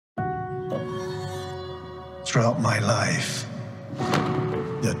Throughout my life,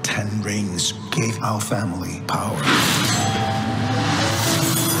 the 10 rings gave our family power.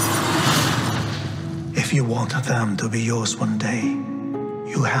 If you want them to be yours one day,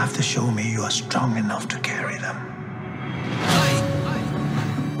 you have to show me you are strong enough to carry them.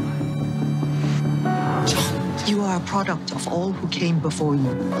 You are a product of all who came before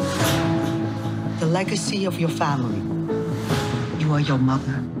you. The legacy of your family. You are your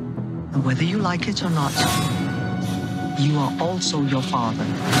mother. And whether you like it or not, you are also your father.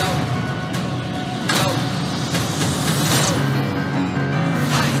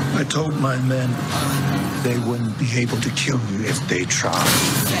 I told my men they wouldn't be able to kill you if they tried.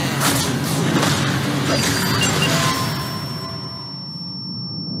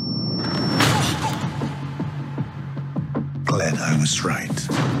 Glad I was right.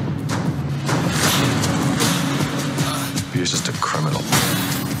 You're just a criminal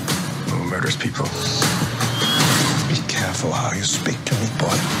who murders people. Be careful how you speak to me, boy.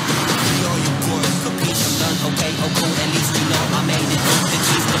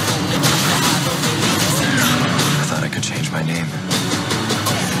 I thought I could change my name,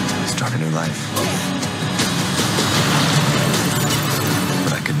 start a new life.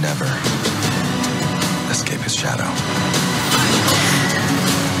 But I could never escape his shadow.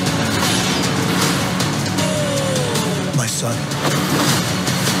 My son,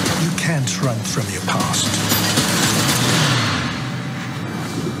 you can't run from your past.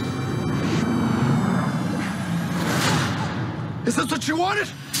 Is this what you wanted?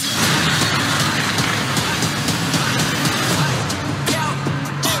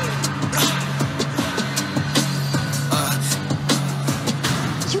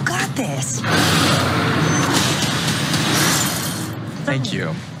 You got this. Thank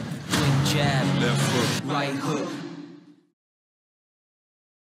you. Jab, left hook, right hook.